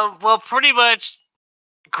 Well, pretty much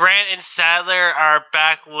Grant and Sadler are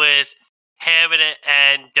back with Hammond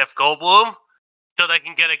and Jeff Goldblum, so they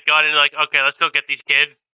can get a gun and okay, let's go get these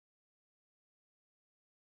kids.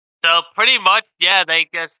 So pretty much, yeah, they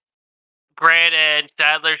just Grant and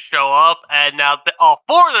Sadler show up, and now all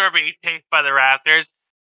four of them are being chased by the raptors,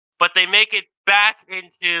 but they make it back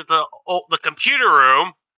into the computer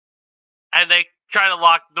room, and they try to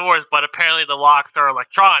lock the doors, but apparently the locks are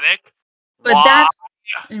electronic. But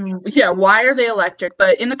why are they electric?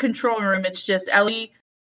 But in the control room, it's just Ellie,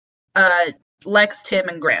 Lex, Tim,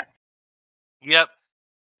 and Grant. Yep.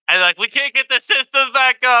 And we can't get the systems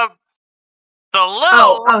back up. So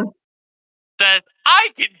Lil says, I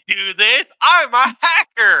can do this. I'm a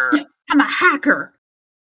hacker. I'm a hacker.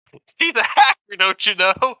 She's a hacker, don't you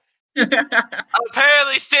know?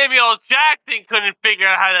 Apparently Samuel Jackson couldn't figure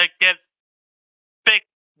out how to get fixed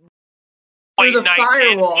through the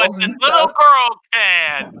firewalls, but this little girl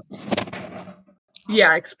can.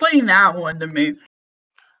 Yeah, explain that one to me.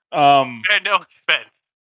 At no expense.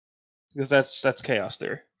 Because that's chaos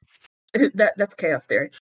theory. That's chaos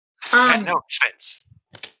theory. At no expense.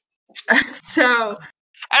 So,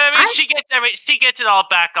 and she gets it all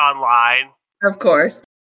back online. Of course.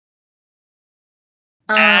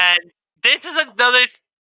 And this is another.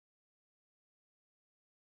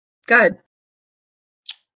 Good.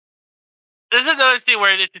 This is another thing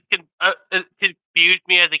where it confused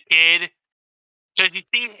me as a kid, because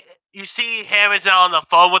you see Hammond's now on the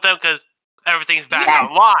phone with them because everything's back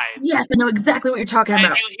online. Yes, I know exactly what you're talking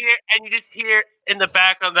about. You just hear in the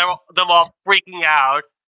background them all freaking out,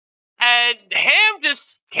 and Hammond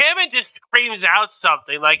just screams out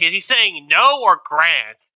something. Is he saying no or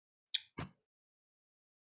Grant?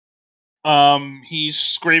 He's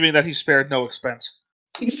screaming that he spared no expense.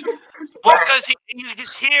 Well, because you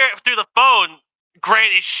just hear through the phone,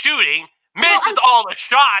 Grant is shooting, misses all the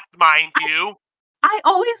shots, mind you. I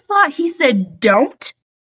always thought he said don't.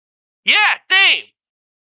 Yeah, same.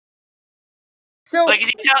 So, is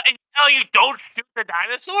he telling you don't shoot the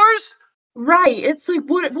dinosaurs? Right. It's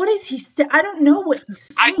what is he saying? I don't know what he's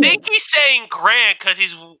saying. I think he's saying Grant because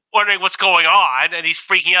he's wondering what's going on, and he's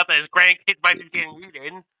freaking out that his grandkid might be getting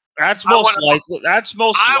eaten. That's most likely. I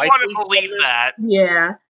want to believe that.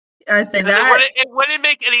 Yeah. I say that it wouldn't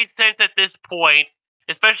make any sense at this point,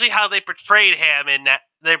 especially how they portrayed Hammond.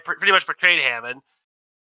 They pretty much portrayed Hammond.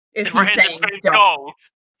 if he's saying don't.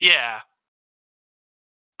 Yeah.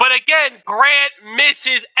 But again, Grant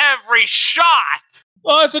misses every shot.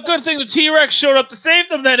 Well, it's a good thing the T-Rex showed up to save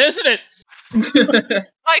them, then, isn't it?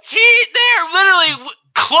 Like they're literally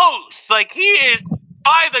close. Like he is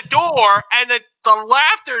by the door, and the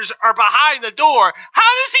rafters are behind the door. How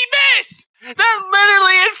does he miss? They're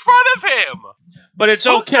literally in front of him. But it's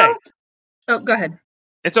okay. Oh, go ahead.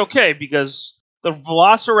 It's okay because the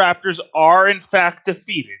Velociraptors are in fact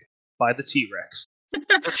defeated by the T-Rex.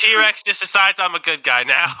 The T-Rex just decides I'm a good guy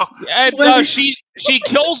now. And she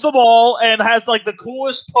kills them all and has like the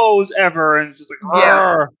coolest pose ever, and it's just like,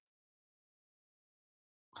 yeah.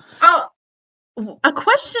 Oh, a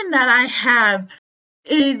question that I have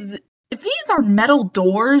is, if these are metal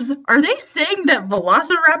doors, are they saying that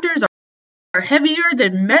Velociraptors are heavier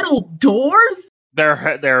than metal doors?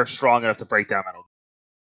 They're strong enough to break down metal.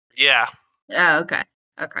 Yeah. Oh, okay.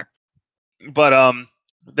 Okay. But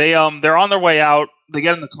they're on their way out. They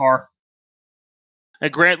get in the car,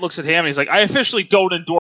 and Grant looks at him and he's like, "I officially don't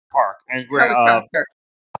endorse the park." And Grant,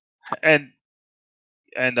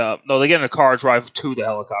 no, they get in a car, drive to the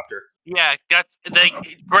helicopter. Yeah,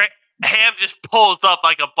 Ham just pulls up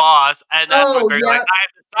like a boss, and that's when Greg's like,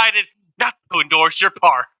 "I've decided not to endorse your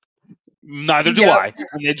park." Neither do I.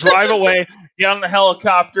 And they drive away, get on the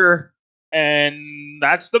helicopter, and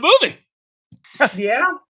that's the movie.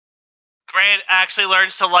 Yeah. Grant actually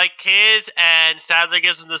learns to like kids, and Sadler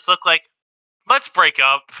gives him this look like, "Let's break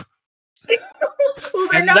up." Well,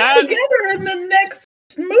 they're not together in the next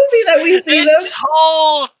movie that we see them. This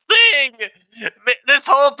whole thing, this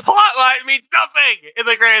whole plot line means nothing in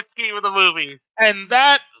the grand scheme of the movie. And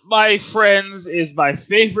that, my friends, is my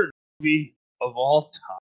favorite movie of all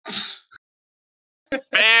time.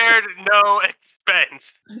 Spared no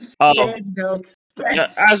expense. Spared no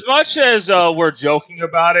expense. As much as we're joking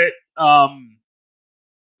about it,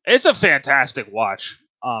 it's a fantastic watch.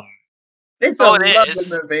 It's a lovely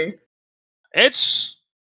movie. It's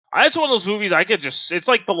one of those movies I could just. It's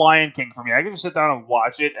like The Lion King for me. I can just sit down and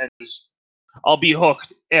watch it, and I'll be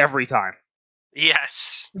hooked every time.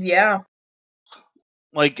 Yes. Yeah.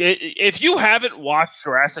 Like if you haven't watched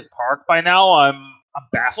Jurassic Park by now, I'm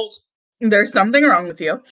baffled. There's something wrong with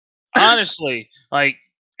you. Honestly, like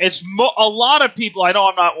it's a lot of people. I know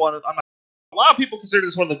I'm not one. A lot of people consider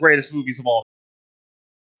this one of the greatest movies of all,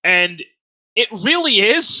 and it really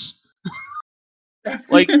is.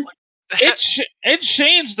 Like it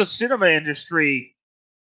changed the cinema industry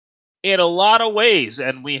in a lot of ways,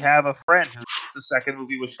 and we have a friend who the second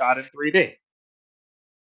movie was shot in 3D.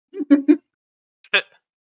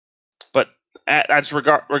 But that's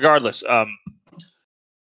regardless.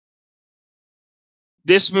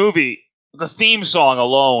 This movie, the theme song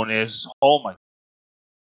alone is oh,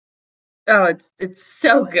 it's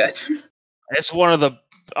so good. It's one of the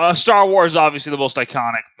Star Wars, is obviously the most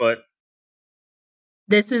iconic, but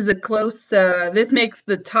this is a close. This makes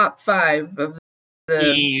the top 5 of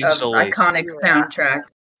the iconic soundtrack.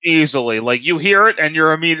 Easily, like you hear it and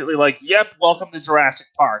you're immediately like, "Yep, welcome to Jurassic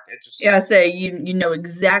Park." It just I say you know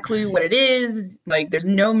exactly what it is. Like there's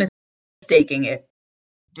no mistaking it.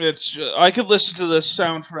 It's I could listen to this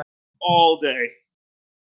soundtrack all day,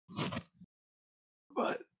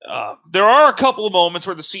 but there are a couple of moments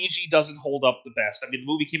where the CG doesn't hold up the best. I mean, the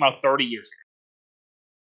movie came out 30 years ago.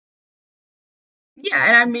 Yeah,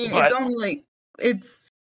 and I mean, it's only it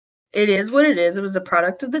is what it is. It was a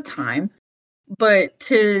product of the time. But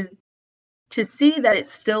to see that it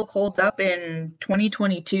still holds up in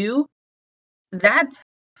 2022, that's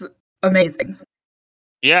amazing.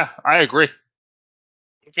 Yeah, I agree.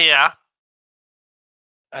 Yeah.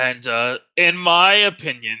 And in my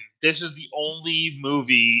opinion, this is the only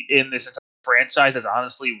movie in this entire franchise that's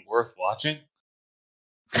honestly worth watching.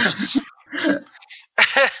 I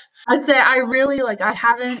say I really I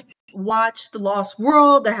haven't watched The Lost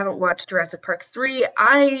World. I haven't watched Jurassic Park 3.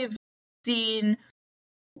 I've seen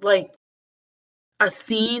a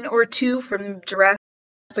scene or two from Jurassic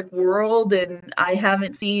World, and I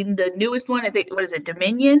haven't seen the newest one. I think, what is it,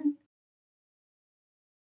 Dominion?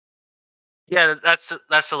 Yeah, that's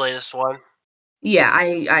the latest one. Yeah,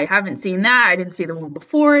 I haven't seen that. I didn't see the one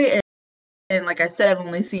before it, and like I said, I've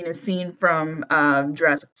only seen a scene from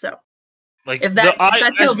Jurassic. So, if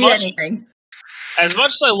that tells you anything. As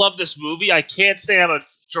much as I love this movie, I can't say I'm a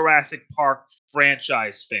Jurassic Park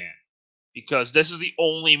franchise fan because this is the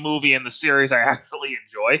only movie in the series I actually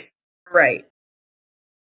enjoy. Right.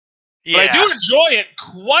 Yeah. But I do enjoy it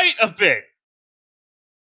quite a bit.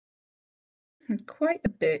 Quite a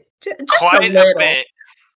bit. Just quite a little. bit.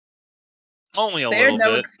 Only a Spared little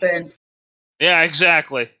no bit. expense. Yeah,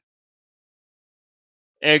 exactly.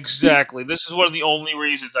 Exactly. This is one of the only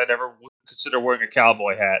reasons I'd ever consider wearing a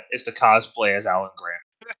cowboy hat is to cosplay as Alan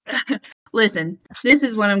Grant. Listen, this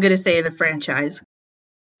is what I'm going to say to the franchise.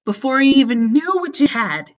 Before you even knew what you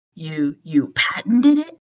had, you patented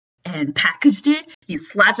it and packaged it. You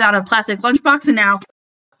slapped out a plastic lunchbox, and now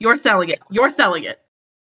you're selling it. You're selling it.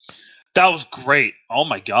 That was great. Oh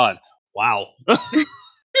my god. Wow.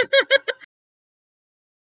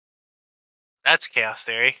 That's chaos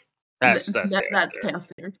theory. That's chaos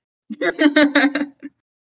theory.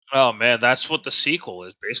 Oh man, that's what the sequel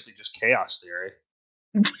is. Basically just chaos theory.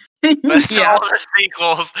 That's Yeah. all the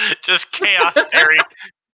sequels, just chaos theory.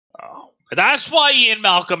 Oh. That's why Ian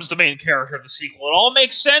Malcolm's the main character of the sequel. It all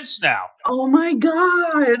makes sense now. Oh my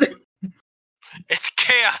god. It's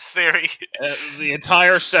chaos theory. The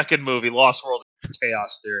entire second movie, Lost World, is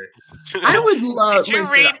chaos theory. I would love. Did you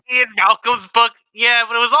read Ian Malcolm's book? Yeah,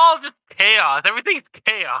 but it was all just chaos. Everything's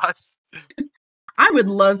chaos. I would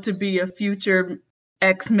love to be a future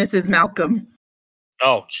ex Mrs. Malcolm.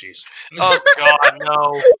 Oh, jeez. Oh God,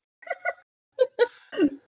 no.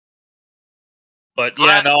 But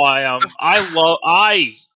yeah, no, I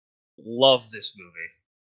love this movie,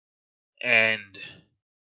 and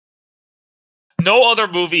no other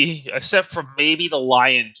movie except for maybe The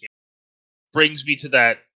Lion King brings me to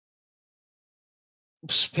that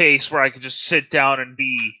space where I could just sit down and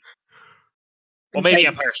be. Well, maybe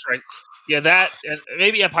Content. Empire Strikes. Yeah, that and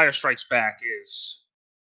maybe Empire Strikes Back is.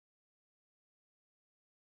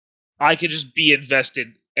 I could just be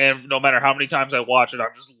invested, and no matter how many times I watch it,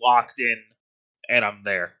 I'm just locked in, and I'm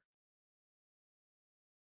there.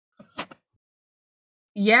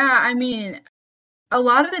 Yeah, I mean, a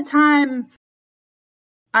lot of the time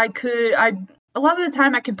I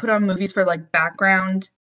could put on movies for like background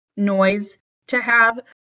noise to have.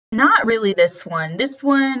 Not really this one. This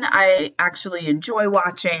one I actually enjoy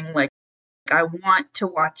watching. Like I want to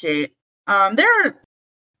watch it.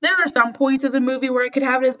 There are some points of the movie where I could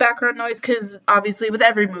have it as background noise because obviously with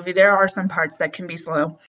every movie there are some parts that can be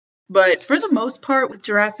slow. But for the most part with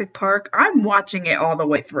Jurassic Park, I'm watching it all the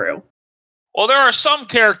way through. Well, there are some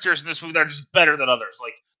characters in this movie that are just better than others.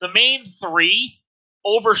 Like the main three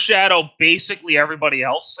overshadow basically everybody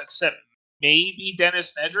else except maybe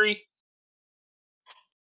Dennis Nedry.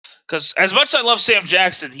 Because as much as I love Sam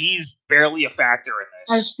Jackson, he's barely a factor in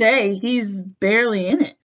I this. say he's barely in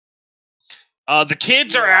it. The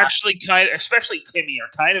kids are actually especially Timmy, are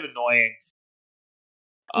kind of annoying.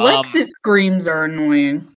 Lex's screams are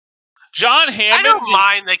annoying. John Hammond. I don't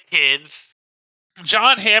mind the kids.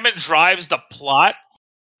 John Hammond drives the plot,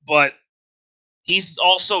 but he's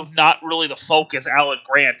also not really the focus Alan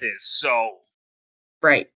Grant is, so.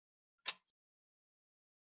 Right.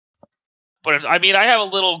 But I have a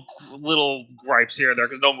little gripes here and there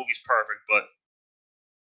because no movie's perfect, but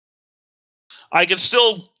I can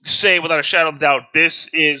still say without a shadow of a doubt, this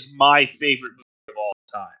is my favorite movie of all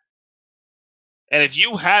time. And if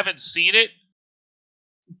you haven't seen it,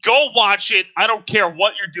 go watch it. I don't care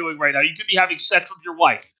what you're doing right now. You could be having sex with your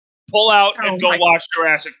wife. Pull out and go watch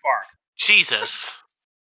Jurassic Park. Jesus.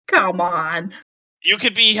 Come on. You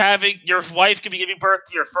could be your wife could be giving birth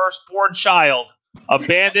to your firstborn child.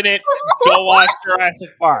 Abandon it. Go watch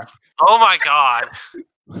Jurassic Park. Oh my God.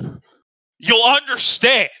 You'll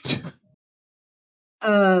understand.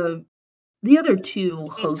 The other two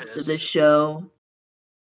hosts of the show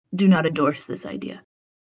do not endorse this idea.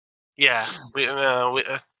 Yeah. All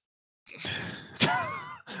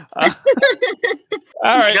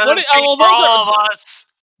right.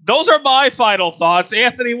 Those are my final thoughts.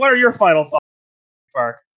 Anthony, what are your final thoughts?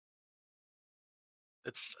 Park.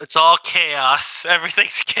 It's all chaos.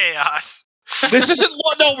 Everything's chaos. This isn't.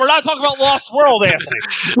 No, we're not talking about Lost World, Anthony.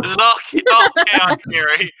 This is all chaos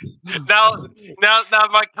theory. Now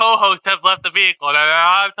my co-hosts have left the vehicle, and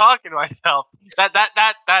I'm talking to myself.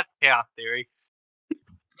 That's chaos theory.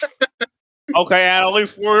 Okay,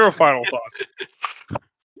 Annalise, what are your final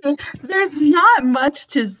thoughts? There's not much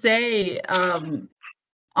to say.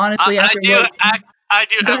 Honestly, I do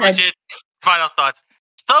have legit final thoughts.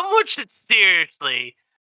 Someone should seriously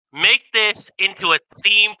make this into a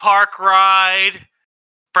theme park ride.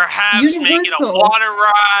 Perhaps make it a water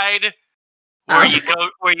ride where you go,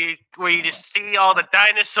 where you just see all the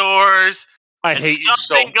dinosaurs. I hate you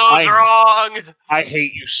so. Something goes wrong. I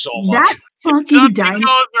hate you so much. That fucking dinosaur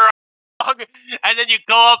goes wrong, and then you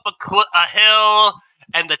go up a hill,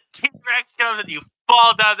 and the T-Rex comes, and you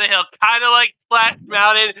fall down the hill, kind of like Splash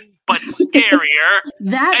Mountain, but scarier.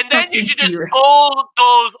 And then you should just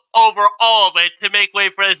bulldoze over all of it to make way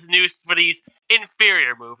for these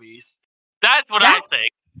inferior movies. That's what I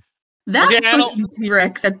think. That Okay, fucking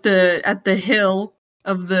T-Rex at the hill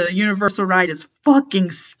of the Universal ride is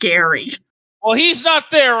fucking scary. Well, he's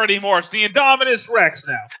not there anymore. It's the Indominus Rex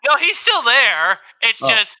now. No, he's still there. It's Oh.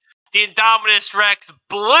 just the Indominus Rex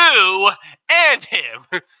Blue and him.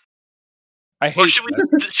 I hate Or should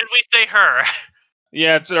we say her?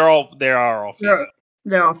 Yeah, they are all female.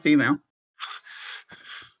 They're all female.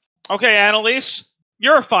 Okay, Annalise,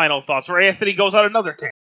 your final thoughts where Anthony goes on another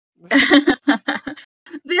tangent.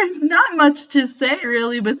 There's not much to say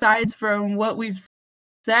really besides from what we've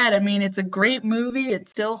said. I mean, it's a great movie. It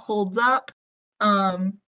still holds up.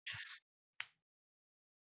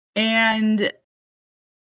 And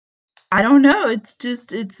I don't know, it's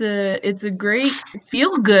a great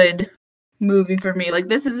feel good movie for me. Like,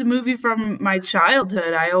 this is a movie from my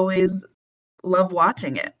childhood. I always love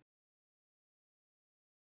watching it.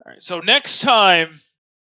 All right, so next time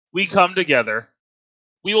we come together,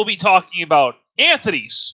 we will be talking about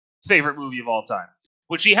Anthony's favorite movie of all time,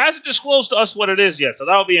 which he hasn't disclosed to us what it is yet, so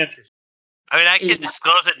that'll be interesting. I mean, I can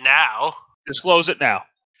disclose it now. Disclose it now.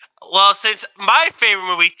 Well, since my favorite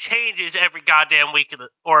movie changes every goddamn week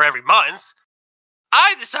or every month,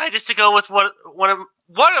 I decided just to go with one of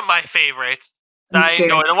my favorites that I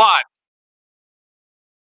enjoy to watch.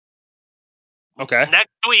 Okay. Next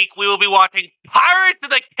week, we will be watching Pirates of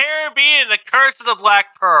the Caribbean: The Curse of the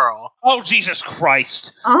Black Pearl. Oh, Jesus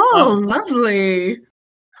Christ. Oh, lovely.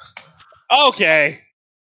 Okay.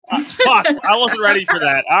 Fuck, I wasn't ready for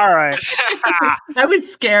that. All right. I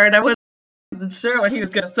was scared. I wasn't sure what he was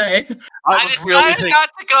going to say. I decided not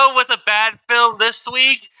to go with a bad film this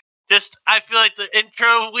week. I feel like the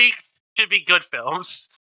intro week should be good films.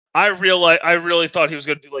 I really thought he was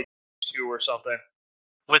going to do like 2 or something.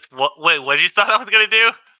 With what? Wait, what did you thought I was going to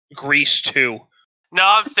do? Grease 2. No,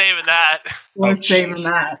 I'm saving that. We're saving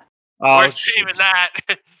that. We're saving that.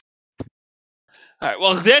 All right.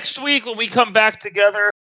 Well, next week when we come back together,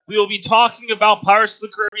 we will be talking about Pirates of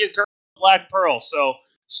the Caribbean: Curse of the Black Pearl. So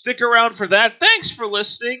stick around for that. Thanks for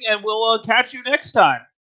listening, and we'll catch you next time.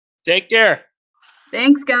 Take care.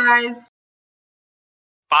 Thanks, guys.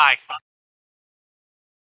 Bye.